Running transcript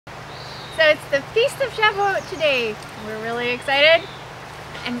So it's the Feast of Shavuot today. We're really excited.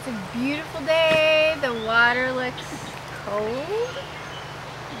 And it's a beautiful day. The water looks cold.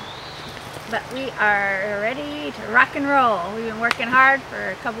 But we are ready to rock and roll. We've been working hard for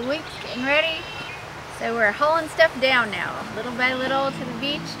a couple weeks getting ready. So we're hauling stuff down now, little by little, to the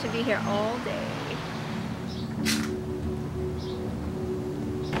beach to be here all day.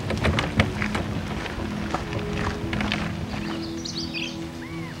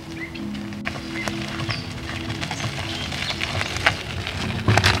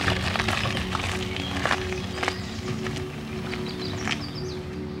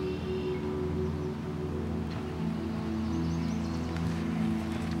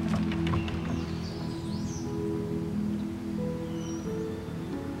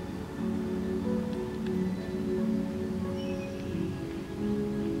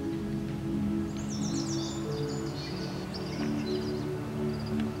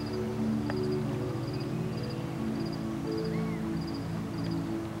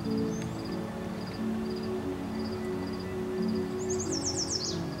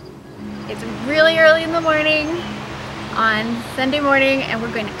 It's really early in the morning on Sunday morning, and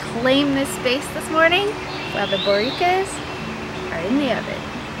we're going to claim this space this morning while the borikas are in the oven.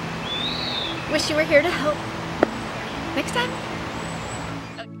 Wish you were here to help. Next time.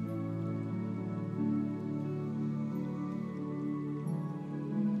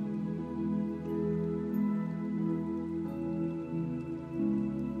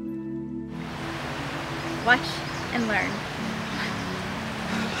 Watch and learn.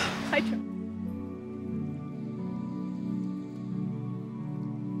 I try.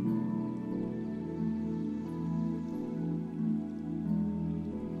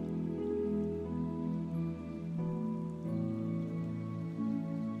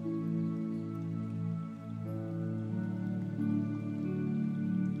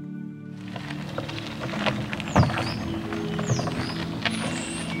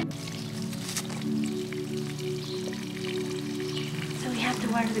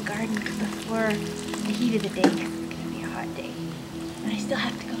 Water the garden before the heat of the day because it's going to be a hot day. And I still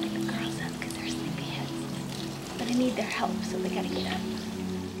have to go get the girls up because they're sleepyheads. But I need their help, so they got to get up.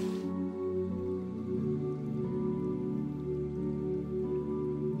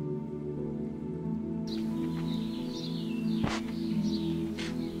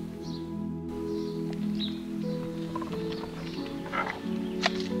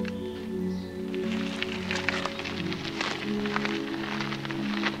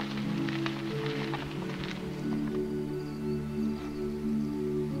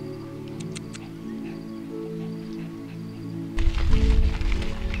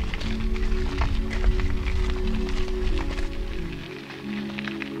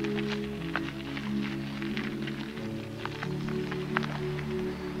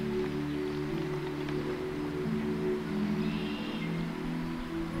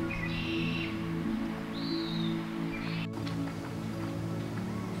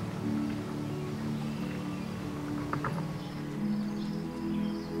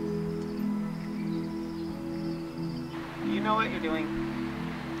 You know what you're doing?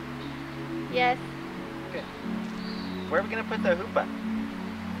 Yes. Good. Where are we going to put the hoopah?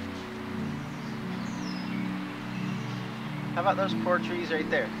 How about those 4 trees right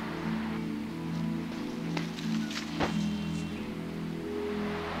there?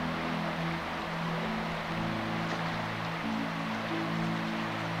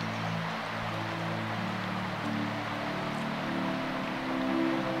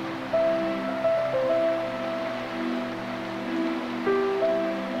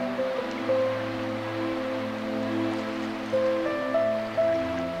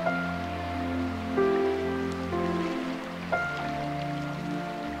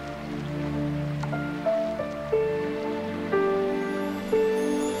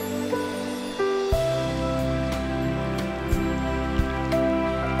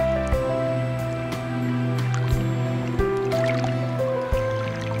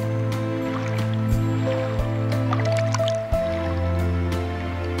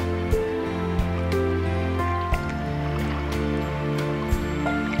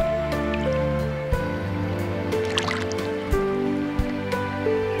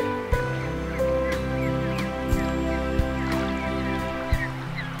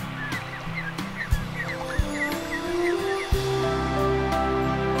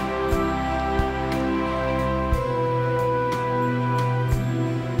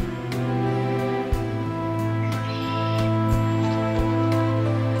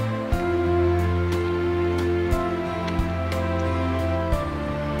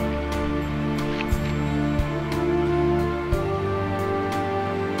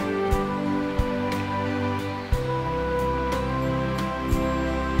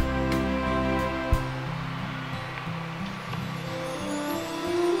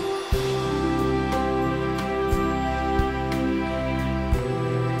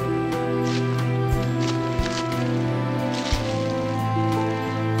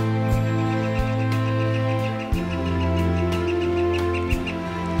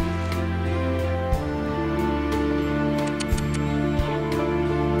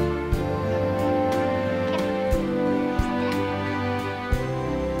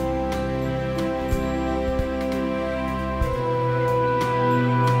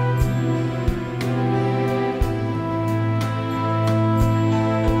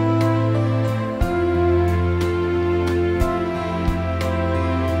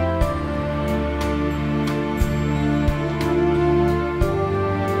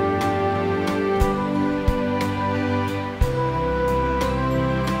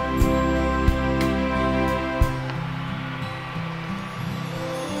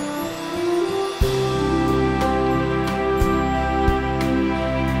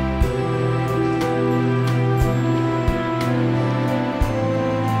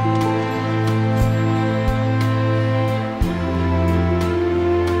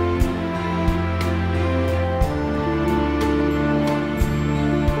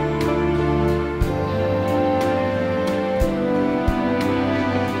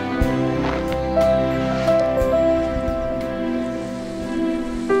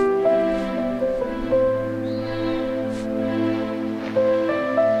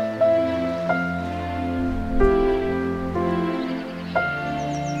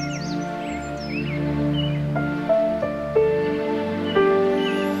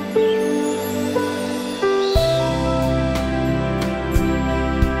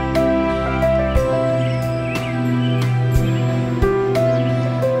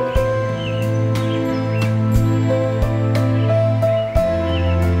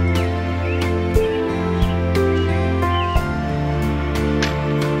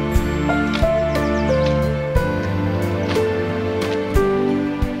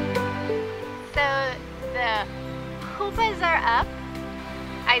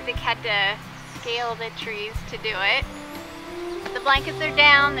 Isaac had to scale the trees to do it. The blankets are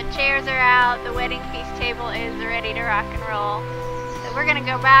down, the chairs are out, the wedding feast table is ready to rock and roll. So we're gonna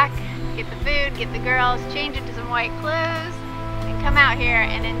go back, get the food, get the girls, change into some white clothes, and come out here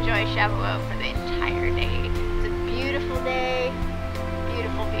and enjoy Shavuot for the entire day. It's a beautiful day,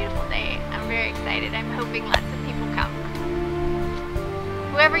 beautiful, beautiful day. I'm very excited. I'm hoping lots of people come.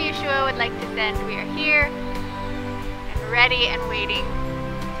 Whoever Yeshua would like to send, we are here and ready and waiting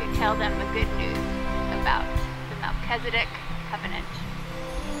to tell them the good news about the Melchizedek covenant.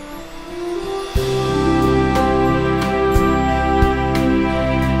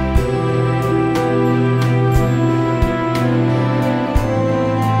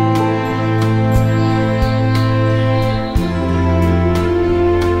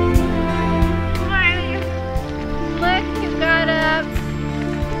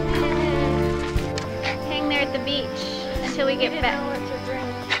 Until we get back.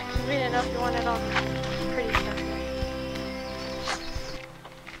 We didn't know if you wanted all pretty stuff there.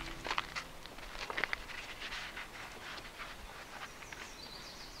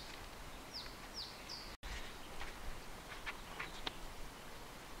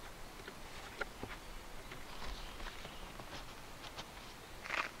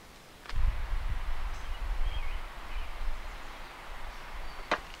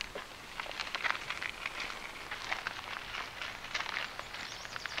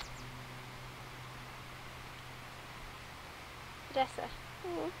 Odessa,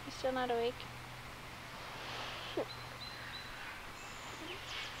 you still not awake?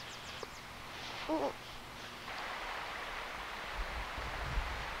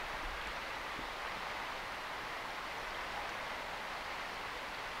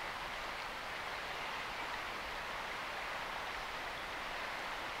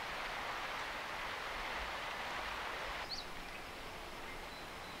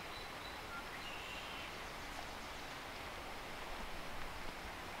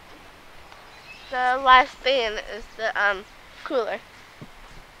 The last thing is the cooler.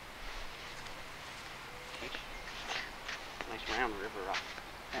 Nice round river rock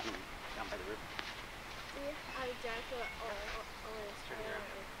down by the river.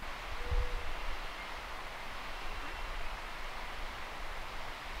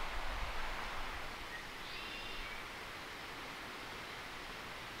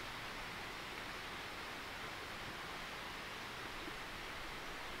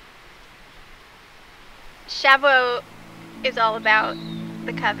 Shavuot is all about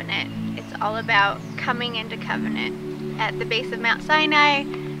the covenant. It's all about coming into covenant. At the base of Mount Sinai,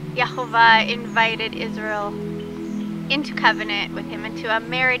 Yehovah invited Israel into covenant with him, into a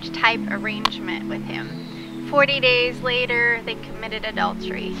marriage type arrangement with him. 40 days later, they committed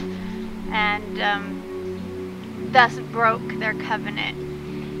adultery and thus broke their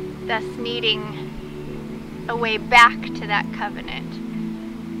covenant, thus needing a way back to that covenant.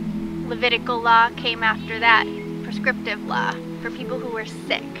 Levitical law came after that, prescriptive law for people who were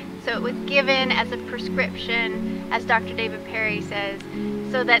sick. So it was given as a prescription, as Dr. David Perry says,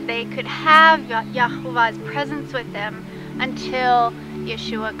 so that they could have Yahuwah's presence with them until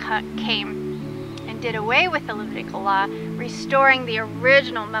Yeshua came and did away with the Levitical law, restoring the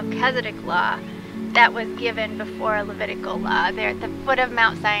original Melchizedek law that was given before Levitical law. There at the foot of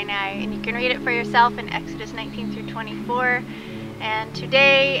Mount Sinai, and you can read it for yourself in Exodus 19 through 24. And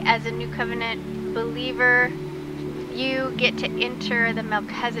today, as a new covenant believer, you get to enter the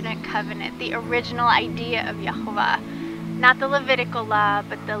Melchizedek covenant, the original idea of Yahuwah. Not the Levitical law,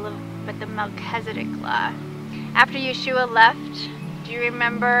 but the Melchizedek law. After Yeshua left, do you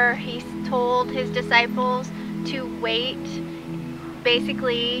remember he told his disciples to wait?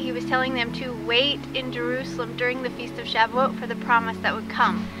 Basically, he was telling them to wait in Jerusalem during the Feast of Shavuot for the promise that would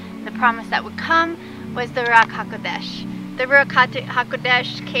come. The promise that would come was the Ruach HaKodesh. The Ruach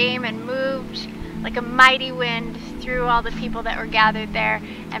HaKodesh came and moved like a mighty wind through all the people that were gathered there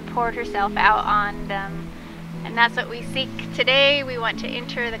and poured herself out on them. And that's what we seek today. We want to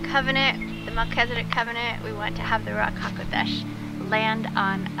enter the covenant, the Melchizedek covenant. We want to have the Ruach HaKodesh land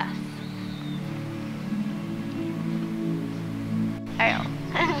on us.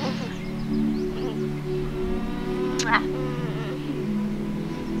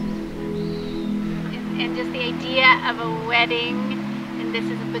 And just the idea of a wedding, and this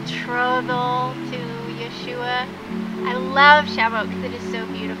is a betrothal to Yeshua. I love Shavuot because it is so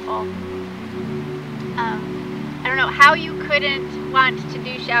beautiful. I don't know how you couldn't want to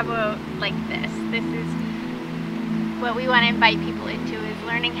do Shavuot like this. This is what we want to invite people into, is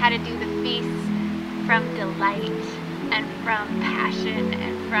learning how to do the feasts from delight and from passion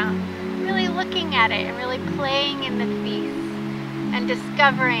and from really looking at it and really playing in the feasts and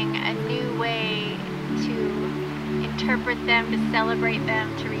discovering a new way to interpret them, to celebrate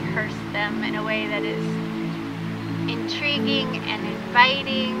them, to rehearse them in a way that is intriguing and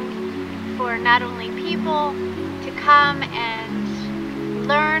inviting for not only people to come and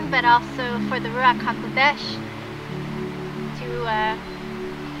learn, but also for the Ruach HaKodesh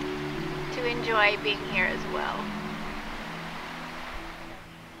to enjoy being here as well.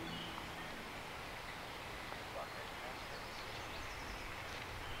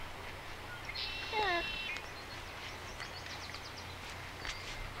 Yeah.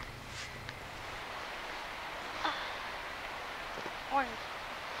 Orange.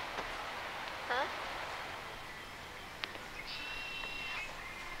 Huh?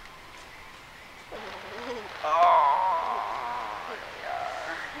 Oh, there we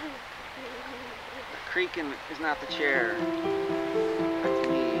are. The creaking is not the chair. That's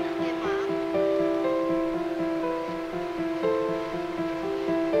me.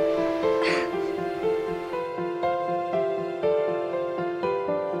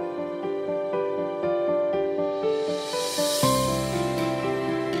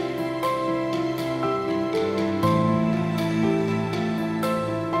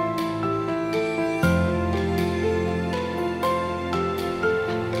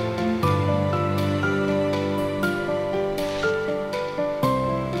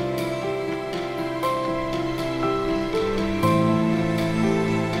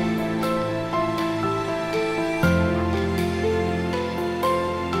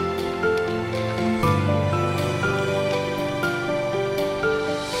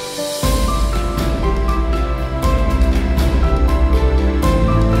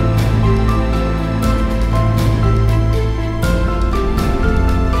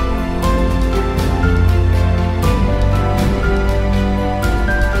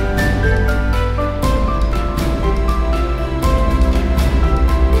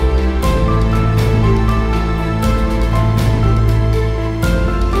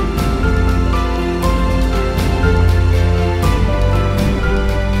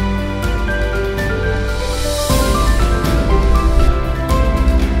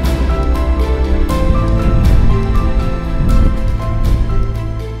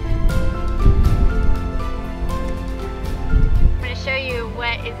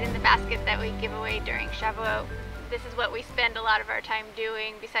 During Shavuot. This is what we spend a lot of our time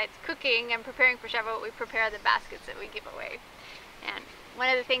doing. Besides cooking and preparing for Shavuot, we prepare the baskets that we give away. And one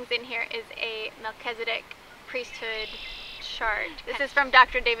of the things in here is a Melchizedek priesthood chart. This is from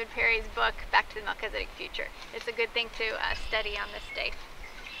Dr. David Perry's book, Back to the Melchizedek Future. It's a good thing to study on this day.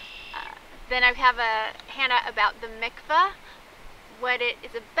 Then I have a handout about the mikvah, what it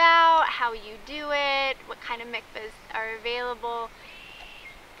is about, how you do it, what kind of mikvahs are available.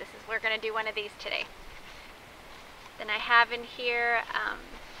 We're going to do one of these today. Then I have in here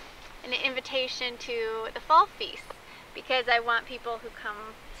an invitation to the fall feast, because I want people who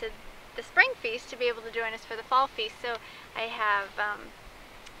come to the spring feast to be able to join us for the fall feast. So I have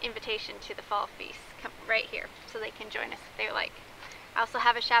invitation to the fall feast right here, so they can join us if they like. I also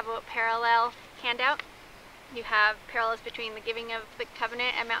have a Shavuot parallel handout. You have parallels between the giving of the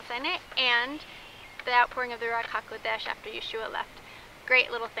covenant at Mount Sinai and the outpouring of the Ruach HaKodesh after Yeshua left.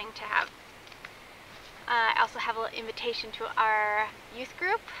 Great little thing to have. I also have a little invitation to our youth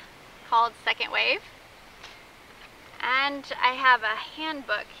group called Second Wave. And I have a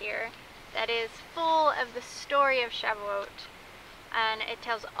handbook here that is full of the story of Shavuot. And it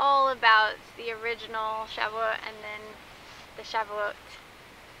tells all about the original Shavuot and then the Shavuot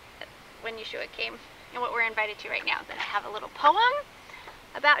when Yeshua came and what we're invited to right now. Then I have a little poem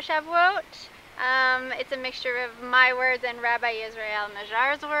about Shavuot. It's a mixture of my words and Rabbi Israel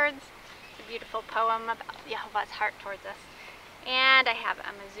Najar's words. It's a beautiful poem about Yehovah's heart towards us. And I have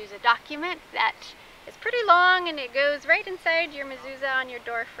a mezuzah document that is pretty long, and it goes right inside your mezuzah on your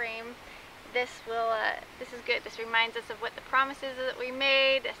door frame. This is good. This reminds us of what the promises that we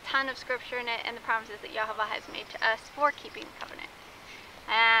made. There's a ton of scripture in it, and the promises that Yehovah has made to us for keeping the covenant.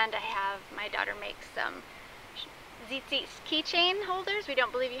 And I have my daughter make some tzitzit keychain holders. We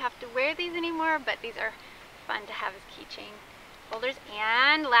don't believe you have to wear these anymore, but these are fun to have as keychain holders.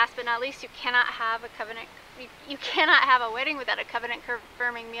 And last but not least, you cannot have a covenant. You cannot have a wedding without a covenant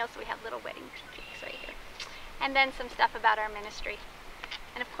confirming meal. So we have little wedding cakes right here, and then some stuff about our ministry.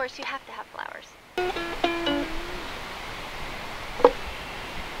 And of course, you have to have flowers.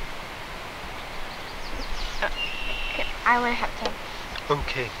 Okay, I will have to.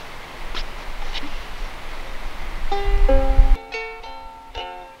 Okay.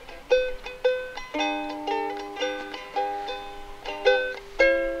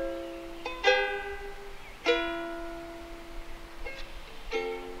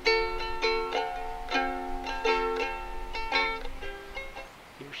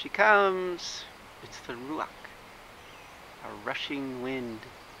 comes. It's the Ruach, a rushing wind.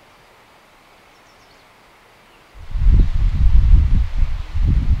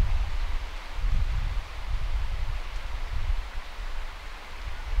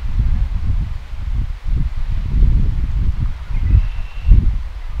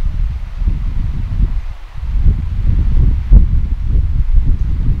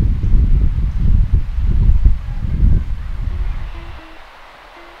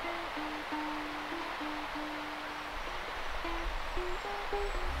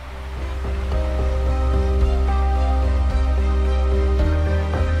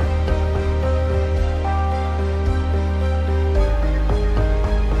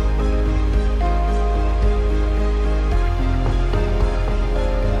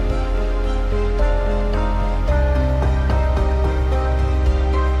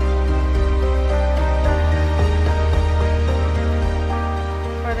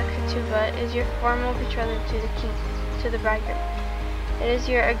 Is your formal betrothal to the king, to the bridegroom. It is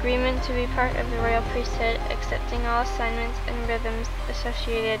your agreement to be part of the royal priesthood, accepting all assignments and rhythms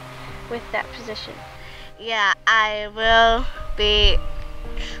associated with that position. Yeah, I will be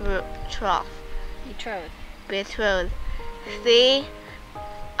betrothed. See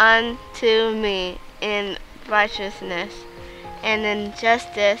unto me in righteousness and in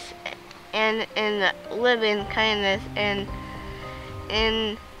justice and in living kindness and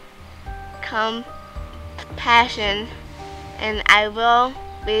in compassion, and I will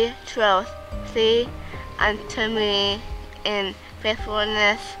betroth thee unto me in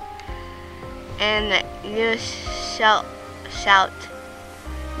faithfulness, and you shalt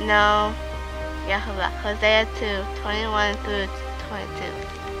know Yehovah. Hosea 2:21-22.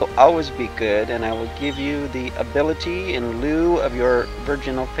 Will always be good, and I will give you the ability, in lieu of your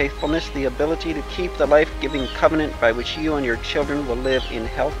virginal faithfulness, the ability to keep the life-giving covenant by which you and your children will live in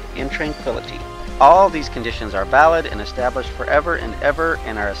health and tranquility. All these conditions are valid and established forever and ever,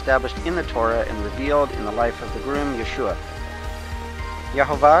 and are established in the Torah and revealed in the life of the groom, Yeshua.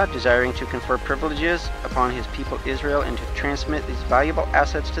 Yehovah, desiring to confer privileges upon his people Israel and to transmit these valuable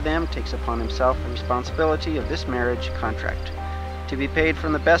assets to them, takes upon himself the responsibility of this marriage contract, to be paid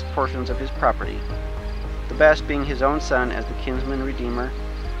from the best portions of his property, the best being his own son as the kinsman redeemer,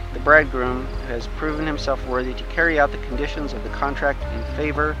 the bridegroom who has proven himself worthy to carry out the conditions of the contract in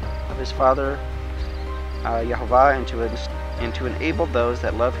favor of his father Yehovah, and to enable those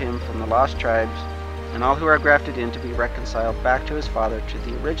that love him from the lost tribes and all who are grafted in to be reconciled back to his father, to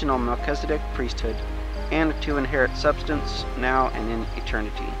the original Melchizedek priesthood, and to inherit substance now and in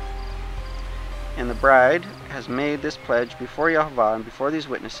eternity. And the bride has made this pledge before Yehovah and before these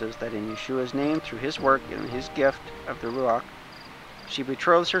witnesses, that in Yeshua's name, through his work and his gift of the Ruach, she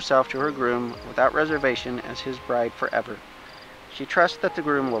betroths herself to her groom without reservation as his bride forever. She trusts that the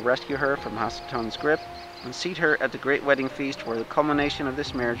groom will rescue her from Hasaton's grip and seat her at the great wedding feast, where the culmination of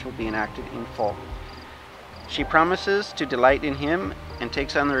this marriage will be enacted in full. She promises to delight in him and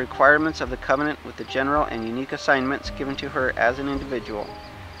takes on the requirements of the covenant with the general and unique assignments given to her as an individual.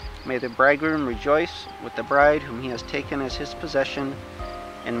 May the bridegroom rejoice with the bride whom he has taken as his possession,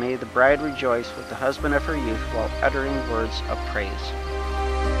 and may the bride rejoice with the husband of her youth while uttering words of praise.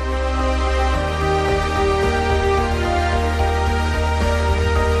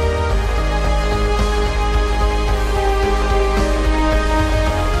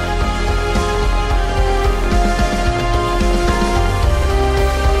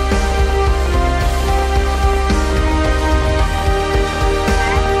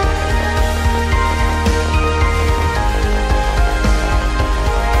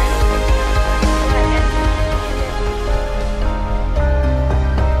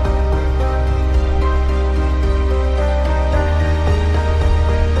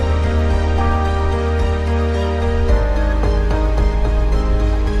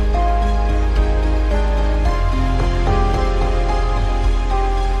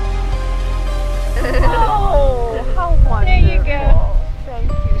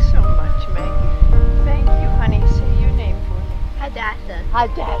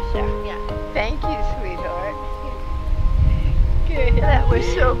 Hadassah. Yeah. Thank you, sweetheart. Good. That was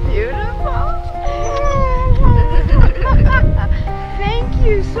so beautiful. Thank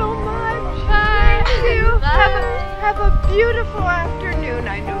you so much. Bye. Thank you. Bye. Have a beautiful afternoon.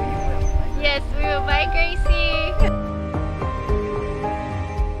 I know you will. Yes, we will. Bye, Gracie.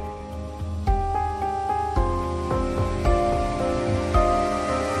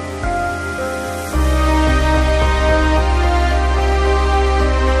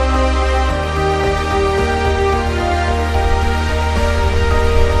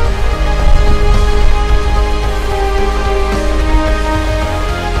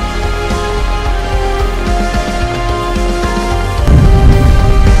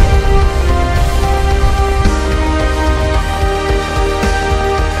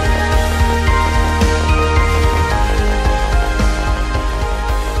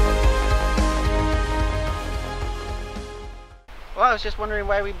 was just wondering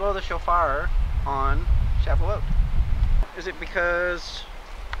why we blow the shofar on Shavuot. Is it because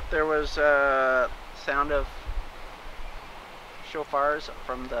there was a sound of shofars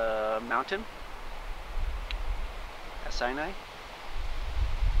from the mountain at Sinai?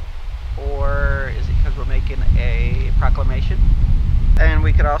 Or is it because we're making a proclamation? And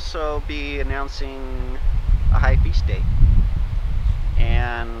we could also be announcing a high feast day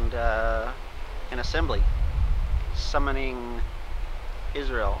and an assembly summoning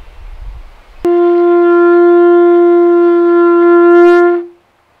Israel.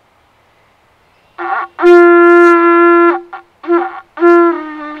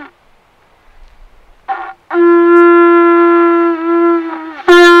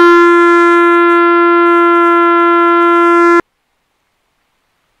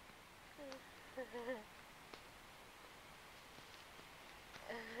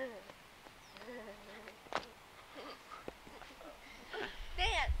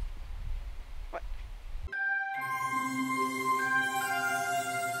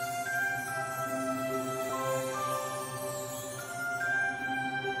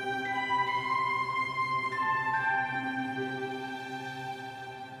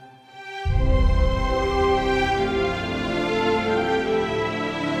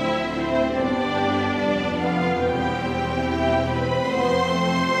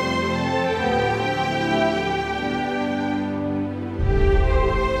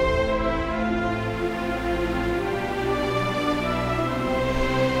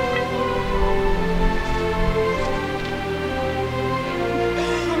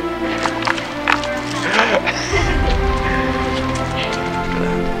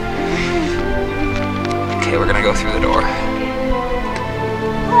 Okay, we're gonna go through the door.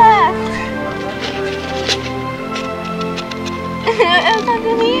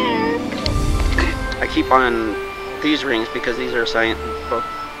 I keep on these rings because these are both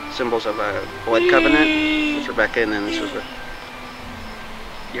symbols of a blood covenant. This was Rebecca, and then this was with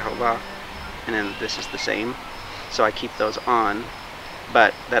Yehovah, and then this is the same. So I keep those on.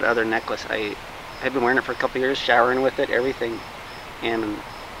 But that other necklace, I had been wearing it for a couple years, showering with it, everything, and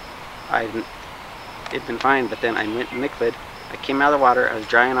it'd been fine. But then I went mikvah. I came out of the water. I was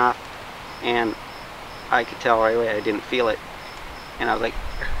drying off, and I could tell right away I didn't feel it, and I was like,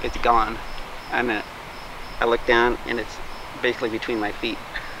 it's gone. And I looked down, and it's basically between my feet,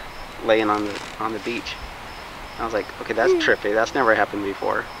 laying on the beach. I was like, okay, that's trippy. That's never happened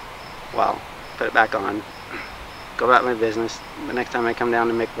before. Well, put it back on. Go about my business. The next time I come down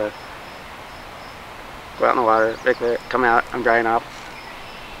to mikvah, go out in the water, mikvah, come out, I'm drying off.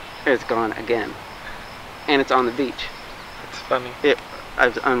 It's gone again, and it's on the beach. It's funny. It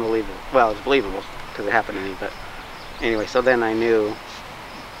was unbelievable. Well, it's believable because it happened to me. But anyway, so then I knew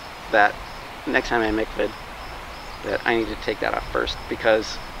that next time I mikvah, that I needed to take that off first,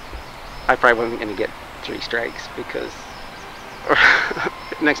 because I probably wasn't going to get 3 strikes, because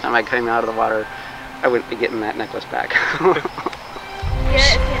next time I came out of the water, I wouldn't be getting that necklace back.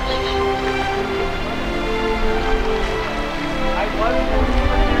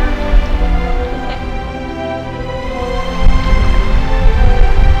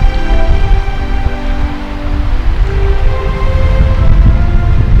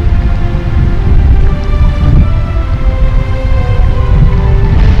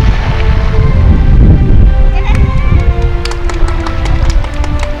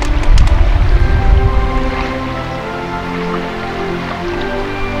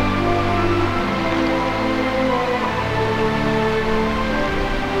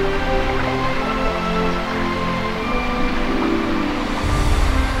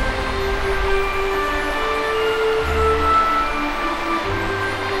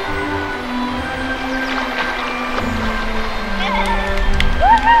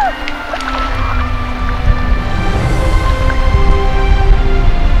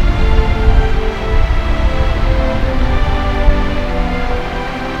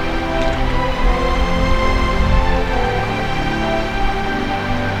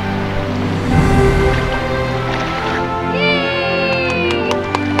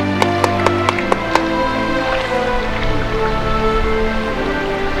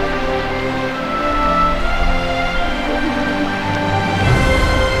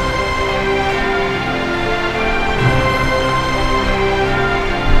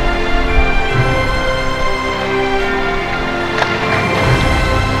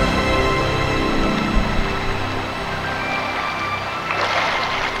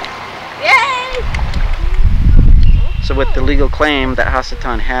 So with the legal claim that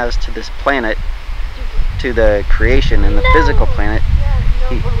Hasatan has to this planet, to the creation and the physical planet,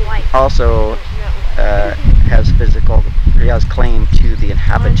 he also has physical Yahweh's claim to the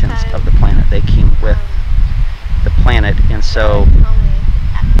inhabitants of the planet. They came with the planet, and so,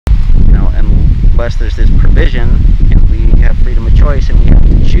 you know, unless there's this provision and we have freedom of choice and we have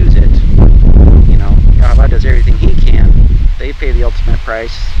to choose it, you know, Yahweh does everything He can. They pay the ultimate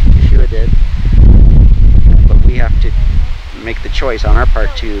price. Yeshua did, but we have to make the choice on our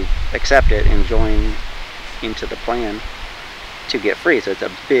part to accept it and join into the plan to get free. So it's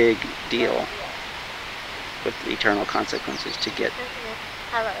a big deal with eternal consequences to get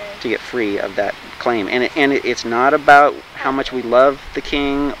free of that claim. And it's not about how much we love the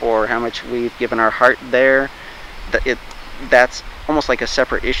King or how much we've given our heart there. That's almost like a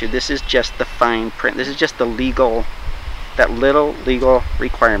separate issue. This is just the fine print. This is just the legal, that little legal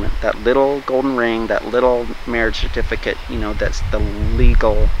requirement, that little golden ring, that little marriage certificate, you know, that's the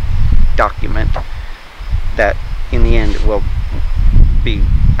legal document that in the end will be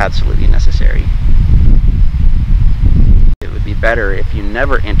absolutely necessary. It would be better if you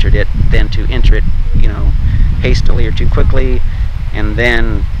never entered it than to enter it, you know, hastily or too quickly and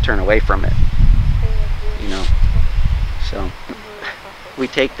then turn away from it, you know. So we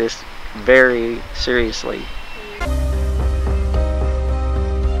take this very seriously.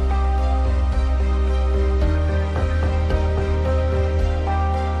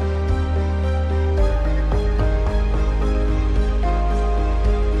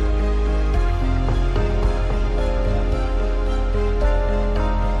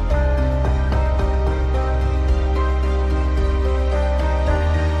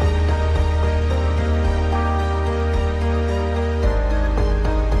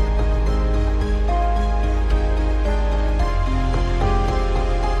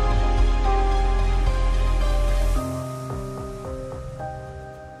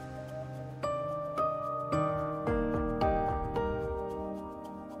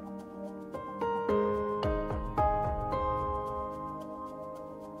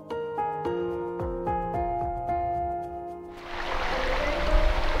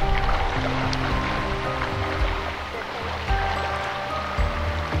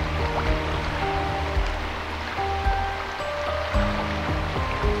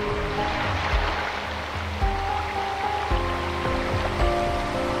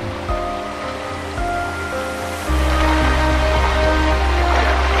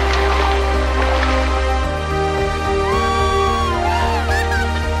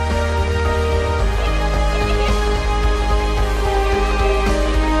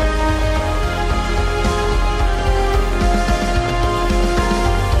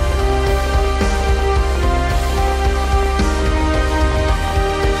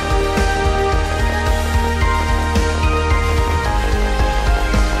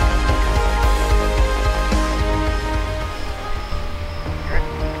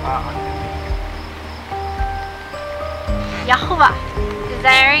 Yahuwah,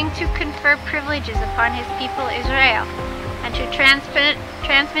 desiring to confer privileges upon his people Israel, and to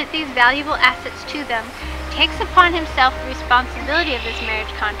transmit these valuable assets to them, takes upon himself the responsibility of this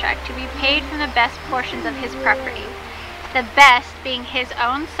marriage contract to be paid from the best portions of his property, the best being his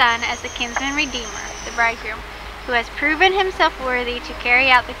own son as the kinsman redeemer, the bridegroom, who has proven himself worthy to carry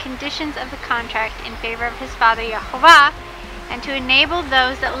out the conditions of the contract in favor of his father Yahuwah, and to enable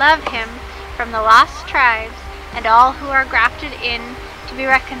those that love him from the lost tribes and all who are grafted in to be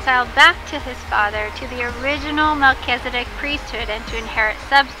reconciled back to his father, to the original Melchizedek priesthood, and to inherit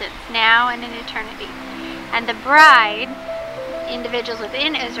substance now and in eternity. And the bride, individuals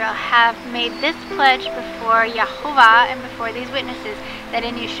within Israel, have made this pledge before Yahuwah and before these witnesses, that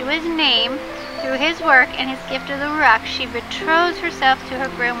in Yeshua's name, through his work and his gift of the Ruach, she betroths herself to her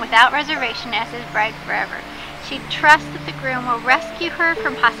groom without reservation as his bride forever. She trusts that the groom will rescue her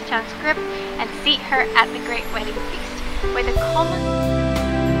from Hasatan's grip and seat her at the great wedding feast, where the culmination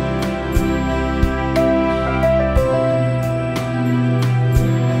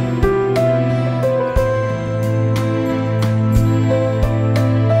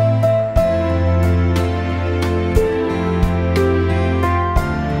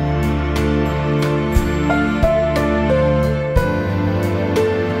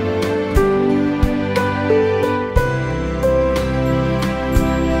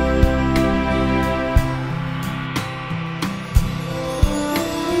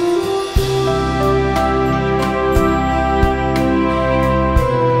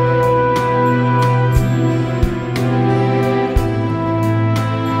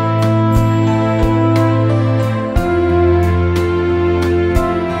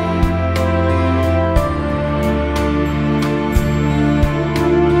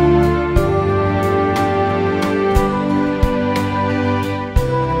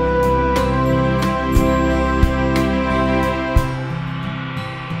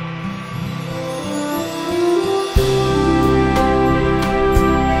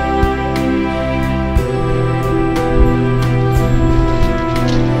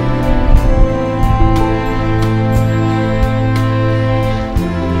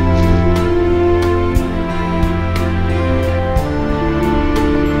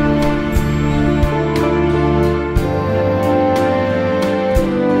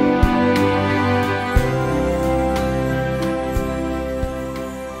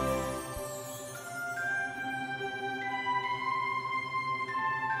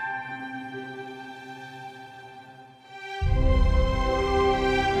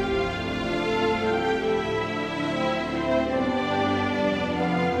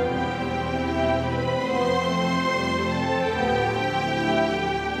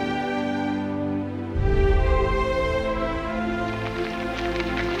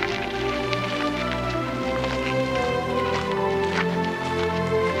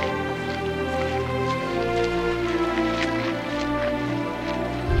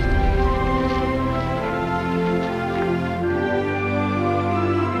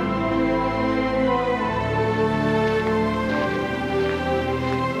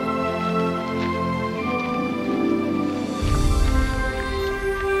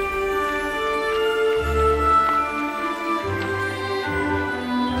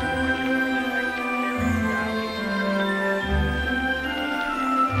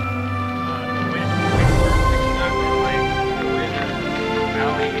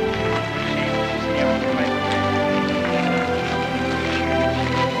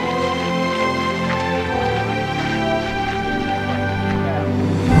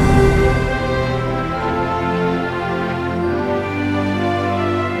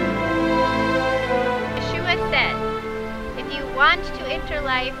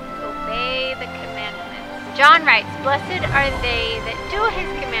life, obey the commandments. John writes, "Blessed are they that do his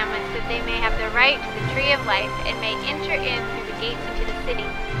commandments, that they may have the right to the tree of life and may enter in through the gates into the city."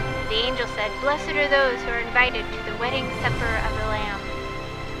 The angel said, "Blessed are those who are invited to the wedding supper of the Lamb."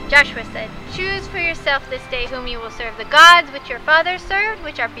 Joshua said, "Choose for yourself this day whom you will serve, the gods which your fathers served,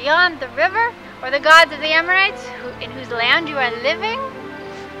 which are beyond the river, or the gods of the Amorites, in whose land you are living?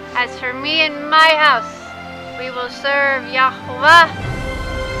 As for me and my house, we will serve YHVH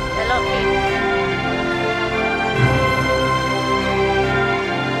ELOHIM."